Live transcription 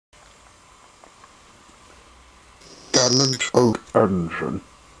gallant old engine.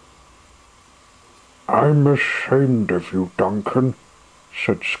 I'm ashamed of you, Duncan,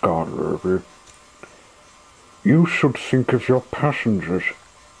 said Scarlerby. You should think of your passengers.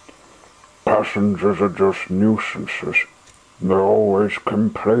 Passengers are just nuisances. They're always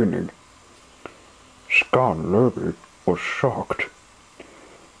complaining. Scarlerby was shocked.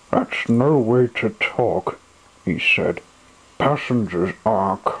 That's no way to talk, he said. Passengers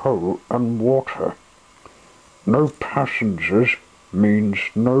are coal and water. No passengers means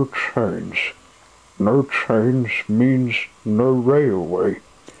no trains. No trains means no railway.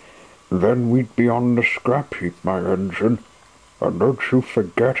 Then we'd be on the scrap heap, my engine, and don't you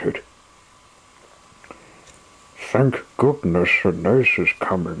forget it. Thank goodness Inez is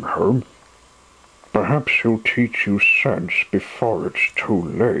coming home. Perhaps he'll teach you sense before it's too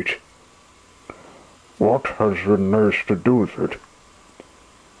late. What has Inez to do with it?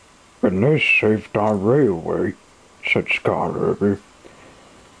 Inez saved our railway, said Scarlerby.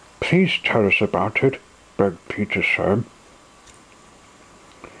 Please tell us about it, begged Peter Sam.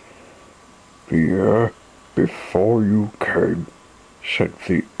 The year before you came, said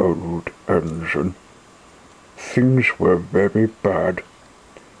the old engine. Things were very bad.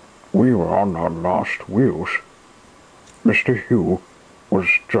 We were on our last wheels. Mr. Hugh was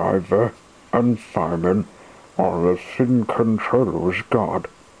driver and fireman while the thin controller was guard.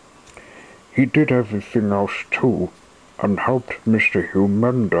 He did everything else too, and helped Mr. Hugh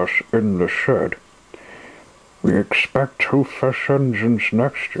mend us in the shed. We expect 2 fresh engines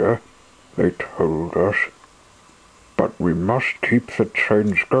next year, they told us. But we must keep the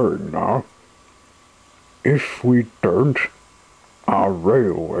trains going now. If we don't, our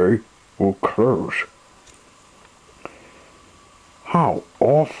railway will close. How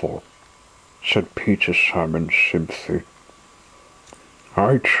awful, said Peter Sam in sympathy.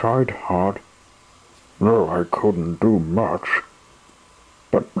 I tried hard. No, I couldn't do much.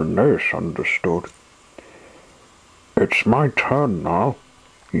 But Inez understood. It's my turn now,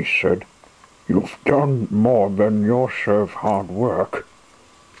 he said. You've done more than your share of hard work.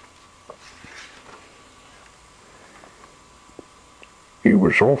 He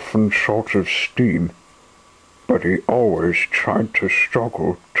was often short of steam, but he always tried to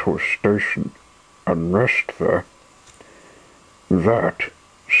struggle to a station and rest there. That,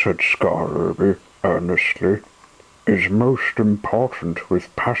 said Scarlerby earnestly, is most important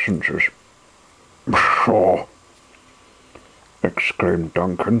with passengers. Pshaw! Exclaimed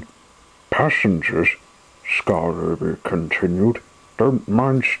Duncan. Passengers, Scarlerby continued, don't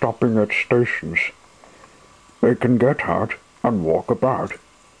mind stopping at stations. They can get out and walk about.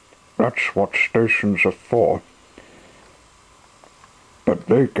 That's what stations are for. But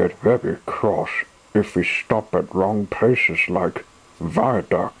they get very cross if we stop at wrong places like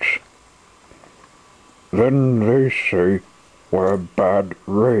viaducts. Then they say we're a bad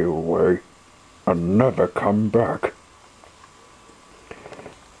railway and never come back.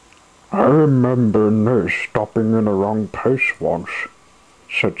 I remember Inez stopping in a wrong place once,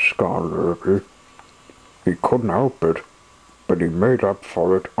 said Scarlerby. He couldn't help it, but he made up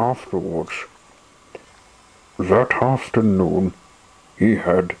for it afterwards. That afternoon he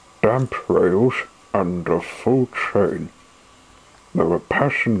had damp rails and a full train. There were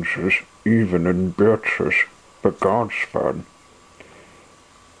passengers even in Beatrice, the guard's van.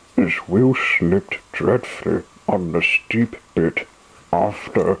 His wheel slipped dreadfully on the steep bit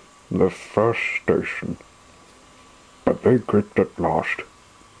after the first station, but they gripped at last.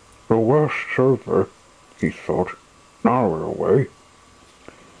 The worst's over, he thought. Now we're away.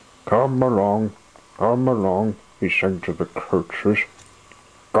 Come along, he sang to the coaches.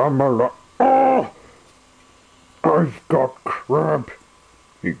 Come along. Oh! I've got cramp,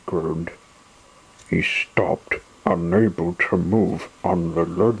 he groaned. He stopped, unable to move on the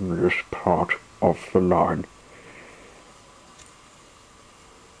loneliest part of the line.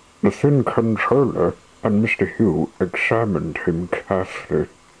 The thin controller and Mr. Hugh examined him carefully.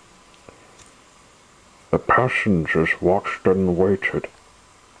 The passengers watched and waited.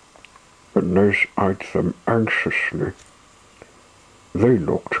 Inez eyed them anxiously. They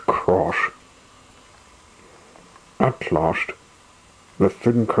looked cross. At last, the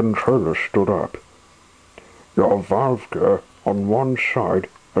thin controller stood up. Your valve gear on one side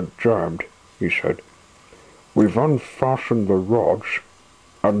had jammed, he said. We've unfastened the rods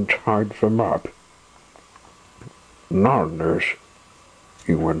and tied them up. Now, Inez,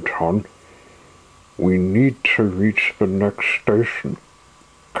 he went on, we need to reach the next station.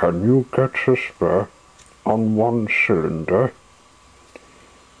 Can you get us there on one cylinder?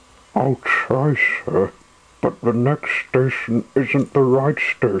 I'll try, sir, but the next station isn't the right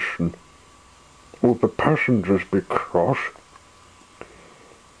station. Will the passengers be cross?"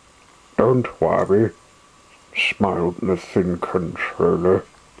 "Don't worry," smiled the thin controller.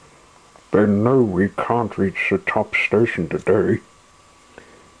 "They know we can't reach the top station today."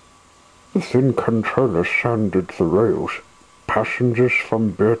 The thin controller sounded the rails. Passengers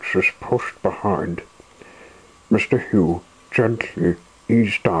from Birch's pushed behind. Mr. Hugh gently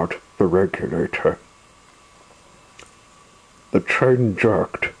eased out the regulator. The train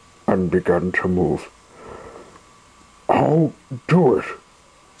jerked and began to move. "I'll do it!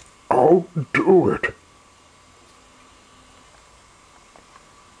 I'll do it!"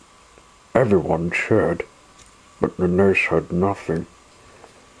 Everyone cheered, but the nurse heard nothing.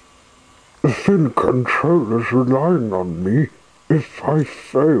 "The thin controller's relying on me. If I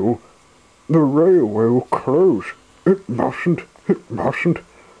fail, the railway will close. It mustn't.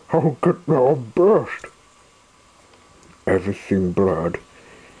 I'll burst." Everything blurred.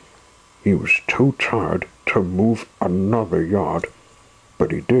 He was too tired to move another yard,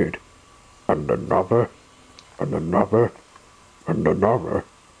 but he did, and another,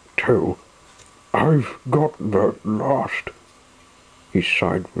 till "I've got there at last." He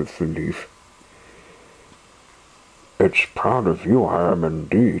sighed with relief. "It's proud of you I am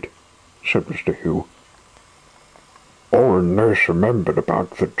indeed," said Mr. Hugh. All the nurse remembered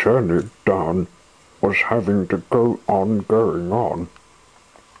about the journey down was having to go on going on.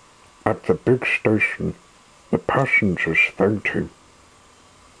 At the big station, the passengers thanked him.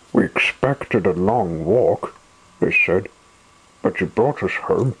 "We expected a long walk," they said, "but you brought us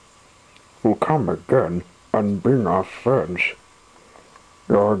home. We'll come again and bring our friends."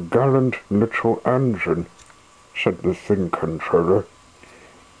 "You're a gallant little engine," said the thin controller.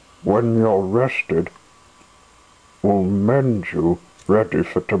 "When you're rested, we'll mend you ready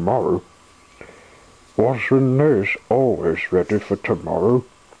for tomorrow." Was the nurse always ready for tomorrow?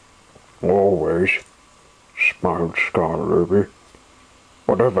 "Always," smiled Scarlett.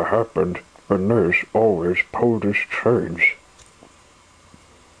 "Whatever happened, the nurse always pulled his trains."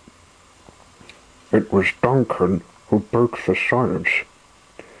 It was Duncan who broke the silence.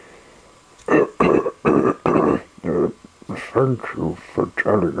 "Thank you for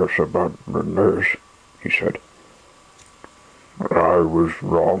telling us about the nurse," he said. "I was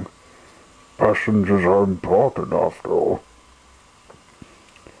wrong. Passengers are important after all."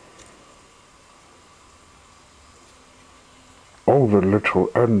 All the little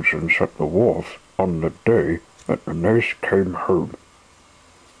engines at the wharf on the day that the nurse came home.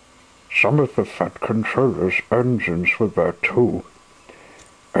 Some of the fat controller's engines were there too.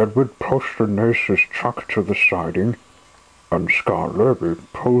 Edward pushed the nurse's truck to the siding, and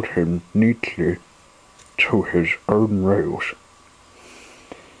Scarlett pulled him neatly to his own rails.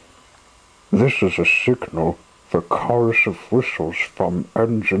 This is a signal for chorus of whistles from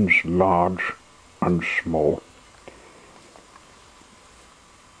engines large and small.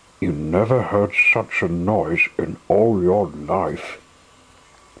 You never heard such a noise in all your life.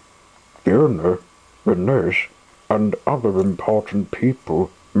 The owner, the nurse, and other important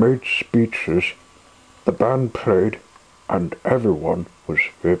people made speeches, the band played, and everyone was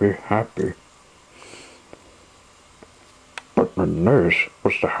very happy. But the nurse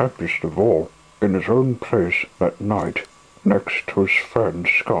was the happiest of all, in his own place that night, next to his friend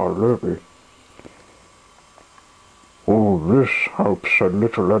Scarlett. "Oh, this helps a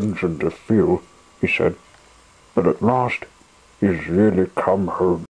little engine to feel," he said, "but at last he's really come home."